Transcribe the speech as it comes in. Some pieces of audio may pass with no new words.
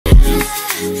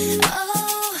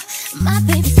my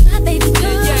baby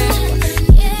girl.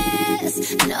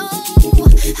 Yes, no,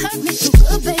 hurt me so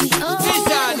good, baby. Oh,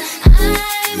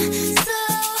 I'm so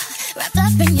wrapped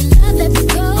up in your love, let me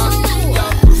go.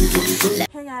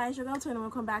 Hey guys, you're welcome and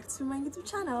welcome back to my YouTube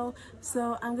channel.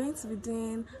 So I'm going to be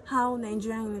doing how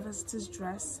Nigerian universities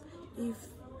dress,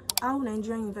 how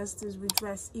Nigerian universities would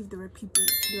dress if there were people,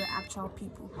 they were actual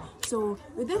people. So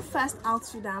with the first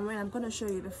outfit I'm wearing, I'm going to show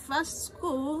you the first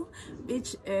school,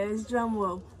 which is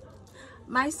drumroll.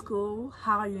 My school,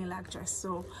 how Unilag dress.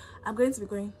 So I'm going to be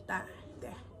going there,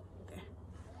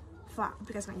 far.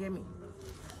 You guys can hear me.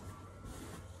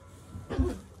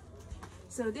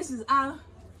 So this is how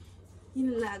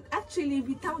Unilag. Actually,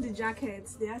 without the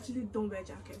jackets, they actually don't wear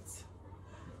jackets.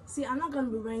 See, I'm not going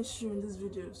to be wearing shoe in this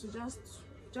video, so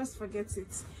just forget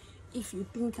it. If you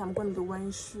think I'm going to be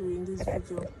wearing shoe in this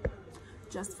video,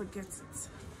 just forget it.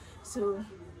 So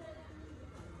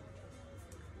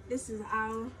this is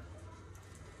how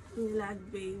Unilag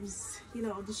babes, you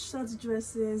know, the short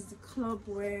dresses, the club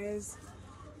wears,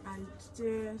 and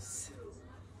just,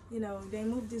 you know, they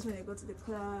move this when they go to the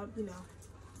club. You know,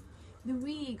 the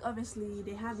wig, obviously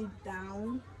they have it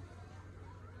down,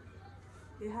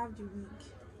 they have the wig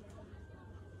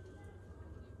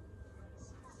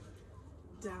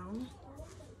down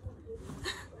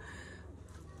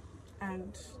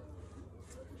and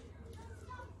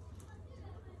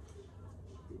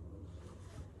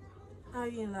how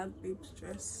you like babe's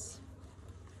dress.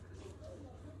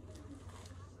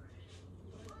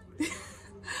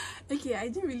 Okay, I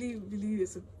didn't really believe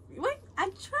this. Wait, I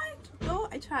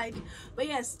tried, but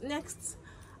yes, next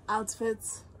outfit.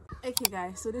 Okay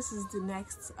guys, so this is the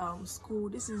next school.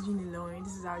 This is Ilori.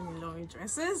 This is how Ilori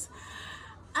dresses.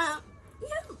 Yeah.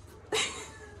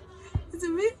 It's a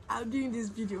bit I'm doing this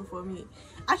video for me.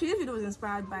 Actually, this video was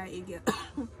inspired by a girl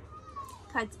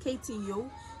Katie Yo.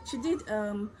 She did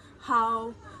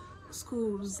how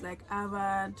schools like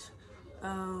Harvard,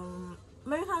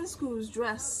 American schools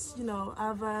dress, you know.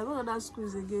 Harvard, what other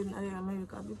schools again in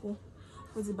America? People,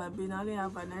 what's it about? I only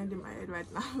have an idea in my head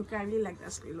right now. I really like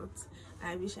that school a lot.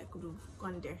 I wish I could have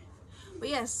gone there. But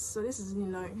yes, so this is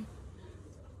Ilori.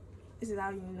 This is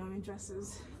how Ilori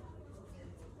dresses.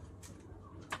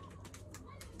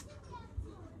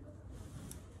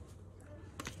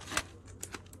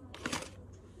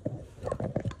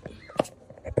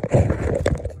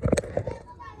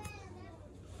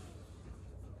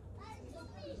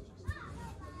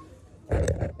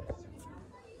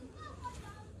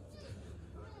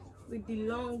 With the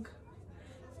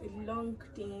long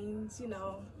things, you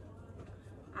know,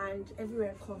 and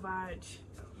everywhere covered,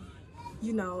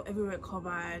 you know, everywhere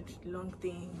covered, long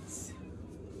things,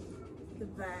 the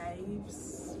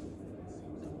vibes,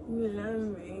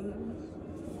 learning,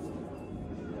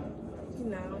 you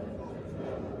know.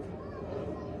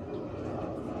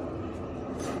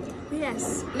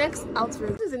 Yes, next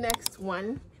outfit. This is the next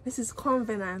one. This is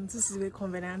Convenant. This is where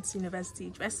Convenant University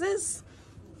dresses.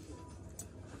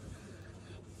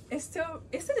 It's still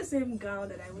the same gown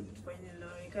that I would wear in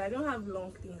Ilori, because I don't have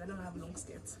long things, I don't have long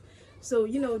skirts. So,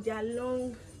 you know, they are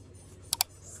long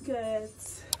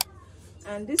skirts,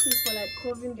 and this is for like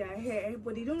covering their hair,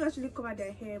 but they don't actually cover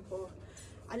their hair. But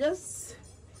I just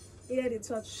needed a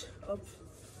touch up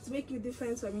to make it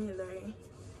different from Ilori,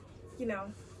 you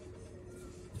know.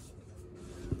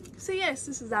 So yes,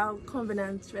 this is how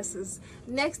Convenant dresses.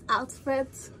 Next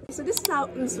outfit. So this is how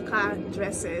Nsukka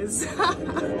dresses.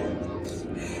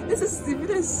 This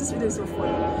video is so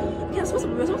fun. Yeah, we're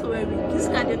supposed to wear wig. This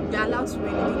guy, they're allowed to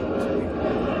wear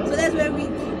wig. So let's wear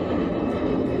wig.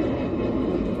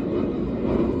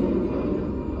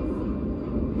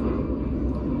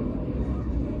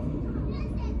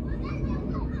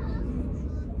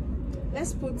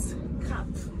 Let's put cap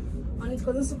on it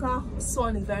because Nsukka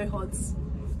sun is very hot.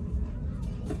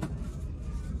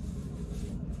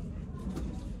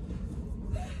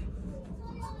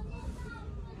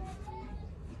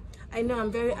 I know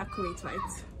I'm very accurate,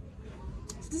 right?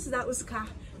 So this is how Nsukka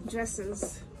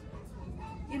dresses.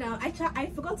 You know, I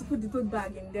forgot to put the tote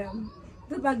bag in them.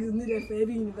 Tote bag is needed for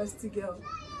every university girl.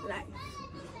 Like,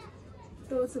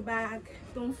 tote bag,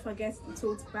 don't forget the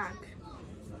tote bag.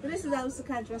 But this is how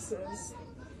Nsukka dresses.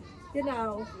 You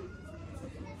know,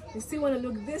 you still want to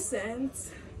look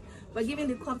decent, but giving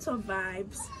the crop top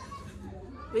vibes,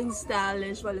 being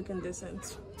stylish while looking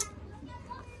decent.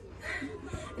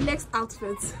 Next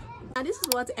outfit. And this is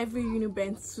what every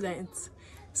Uniben student,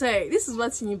 sorry, this is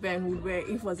what Uniben would wear if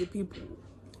it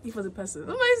was a person.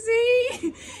 Oh my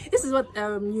see, this is what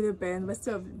Uniben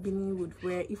University of Benin would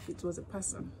wear if it was a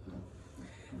person.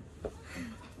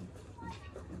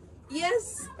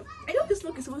 Yes, I know this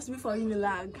look is supposed to be for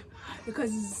Unilag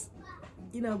because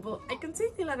you know, but I can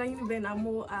take like a event are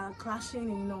more clashing,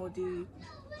 you know, the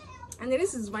and then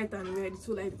this is white and red,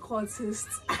 so like the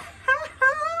cultists.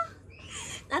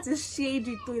 That is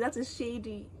shady too. That is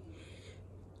shady.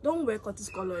 Don't wear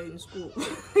cultist color in school.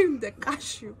 They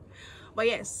catch you. But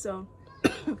yes, so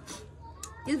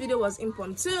this video was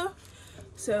impromptu.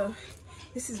 So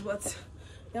this is what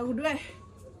I would wear.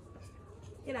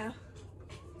 You know,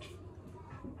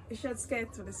 a short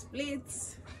skirt with the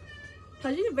splits.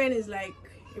 Because Benin is like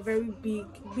a very big,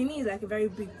 Benin is like a very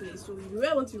big place. So you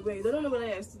wear what you wear. You don't know whether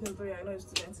you're a student or you're not a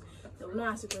student. They will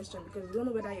not ask you a question because you don't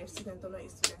know whether you're a student or not a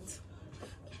student.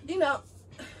 You know,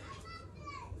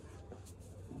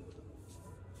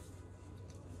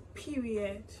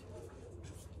 period.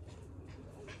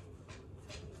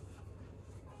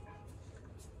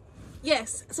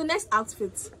 Yes, so next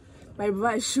outfit my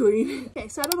brother is showing. Okay,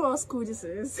 so I don't know what school this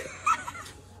is.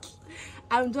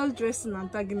 I'm just dressing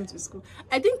and tagging it to school.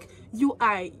 I think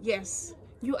UI, yes,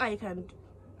 UI can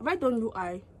write on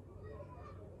UI.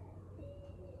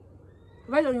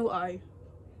 Write on UI.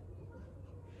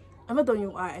 I'm not on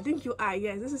UI. I think UI,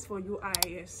 yes, this is for UI,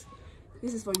 yes.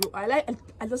 This is for UI.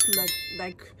 I just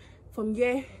like from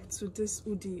here to this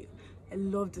hoodie. I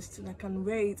love this thing. I can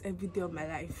wear it every day of my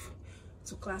life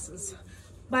to classes.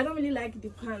 But I don't really like the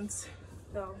pants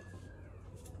though.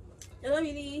 They're not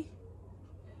really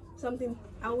something.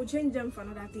 I will change them for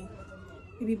another thing.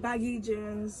 Maybe baggy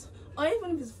jeans, or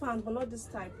even if it's pants, but not this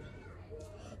type.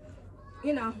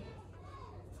 You know.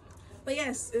 But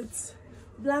yes, it's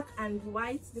black and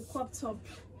white. The crop top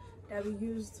that we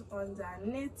used on the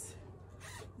knit,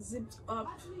 zipped up.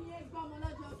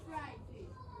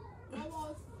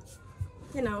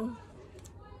 You know.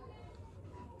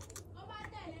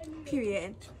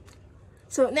 Period.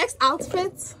 So next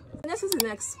outfit. This is the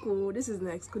next school. This is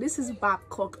next school. This is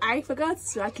Babcock. I forgot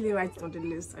to actually write it on the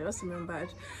list. I just remembered.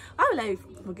 Why would I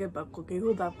forget Babcock? A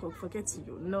whole Babcock forget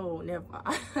you? No, never.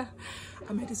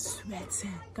 I'm already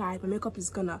sweating, guys. My makeup is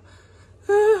gonna.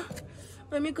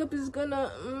 My makeup is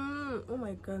gonna. Oh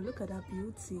my god! Look at that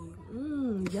beauty.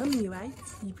 Yummy, right?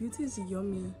 The beauty is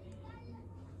yummy.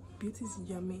 Beauty is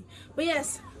yummy. But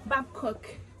yes, Babcock.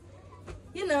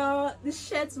 You know the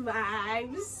shirt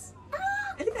vibes.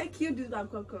 I think I killed this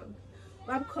Babcock on.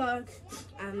 Babcock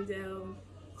and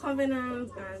Convenant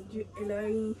and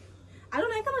Ilori. I don't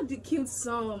know, I kind of killed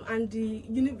some and the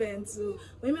Univent. So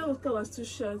when my Nsukka was too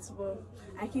short, but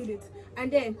I killed it.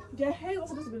 And then their hair was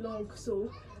supposed to be long, so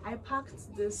I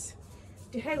packed this.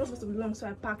 The hair was supposed to be long, so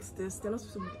I packed this. They're not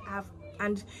supposed to have,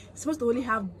 and it's supposed to only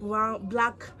have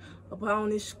black or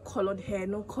brownish colored hair,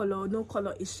 no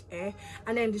color-ish hair.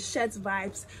 And then the shirt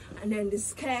vibes, and then the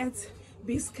skirt.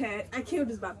 Big skirt. I killed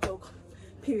this Babcock,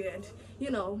 period.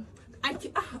 You know,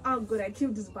 oh god, I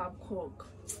killed this Babcock.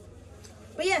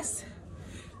 But yes,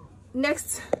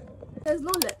 next, there's no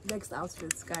next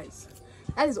outfits, guys.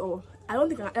 That is all. I don't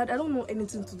think I don't know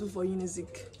anything to do for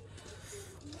Unizik.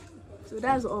 So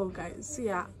that's all, guys. See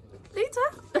ya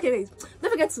later. Okay, wait, don't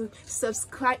forget to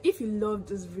subscribe if you love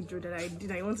this video that I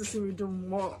did. I want to see me do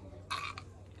more.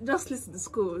 Just list the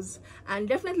schools, and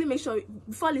definitely make sure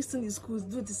before listing the schools,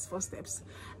 do these 4 steps.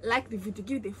 Like the video,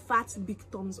 give it a fat big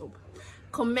thumbs up,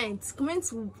 comment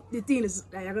the things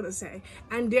that you're gonna say,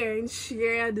 and then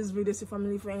share this video to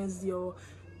family, friends,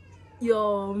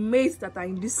 your mates that are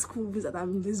in this school, that are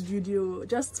in this video,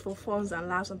 just for fun and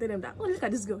laughs, and tell them that, oh, look at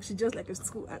this girl, she just like a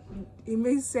school, and it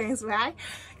makes sense, right?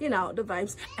 You know, the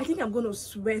vibes. I think I'm gonna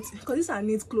sweat because these are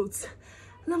neat clothes,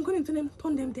 and I'm going to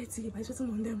turn them dirty by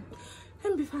sweating on them.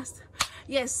 Let me be fast.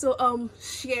 Yes, so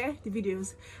share the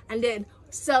videos and then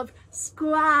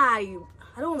subscribe.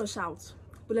 I don't want to shout,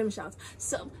 but let me shout.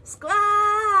 Subscribe.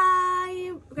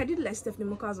 Okay, I did like Stephanie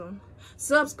Mokazon.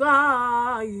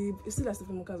 Subscribe. It's still like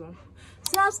Stephanie Mokazon.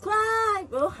 Subscribe.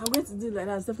 Oh, I'm going to do like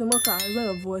that. Stephanie Moka. It's not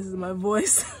your voice, it's my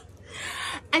voice.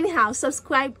 Anyhow,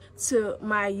 subscribe to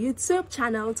my YouTube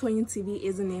channel. Toyin TV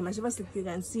is the name. As you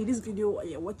can see, this video what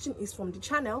you're watching is from the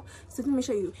channel. So make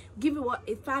sure you give it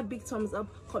a 5 big thumbs up,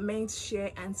 comment,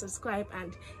 share, and subscribe.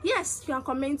 And yes, you can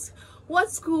comment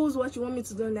what schools, what you want me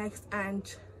to do next.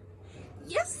 And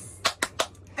yes,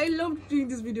 I love doing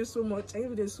this video so much. I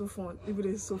think it is so fun. It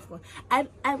is so fun. And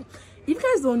if you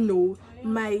guys don't know,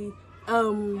 my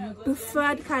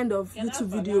preferred kind of YouTube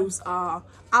videos are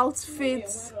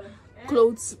outfits,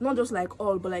 clothes, not just like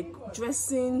all, but like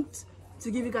dressing, to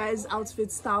give you guys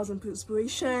outfit styles and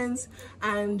inspirations,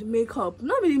 and makeup.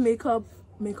 Not really makeup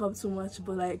too much,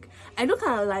 but like I do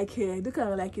kind of like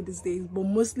it these days, but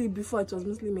mostly before it was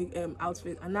mostly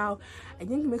outfit, and now I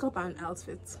think makeup and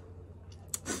outfit.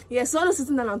 Yeah, so all the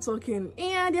sitting down and talking,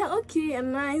 yeah, they're okay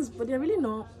and nice, but they're really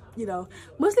not. you know,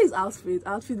 mostly it's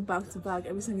outfit back to back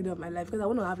every single day of my life, because I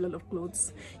want to have a lot of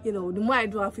clothes. You know, the more I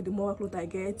do outfit, the more clothes I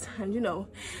get, and you know.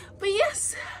 But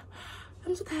yes,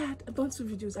 I'm so tired. I've done 2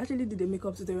 videos. I actually did a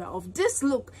makeup tutorial of this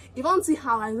look. If you want to see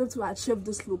how I'm going to achieve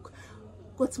this look,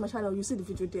 go to my channel. You see the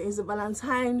video there. It's a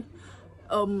Valentine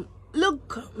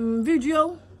look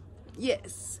video.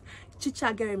 Yes,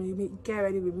 chicha, get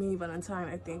ready with me Valentine.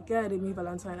 I think get ready with me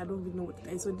Valentine. I don't even know what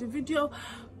it is. So the video.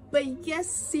 But yes,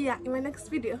 see ya in my next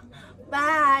video.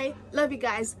 Bye. Love you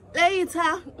guys.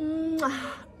 Later.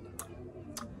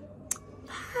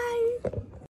 Bye.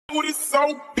 It's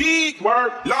so big,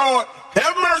 word, Lord,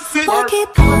 have mercy.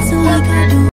 Keep pausing like I do.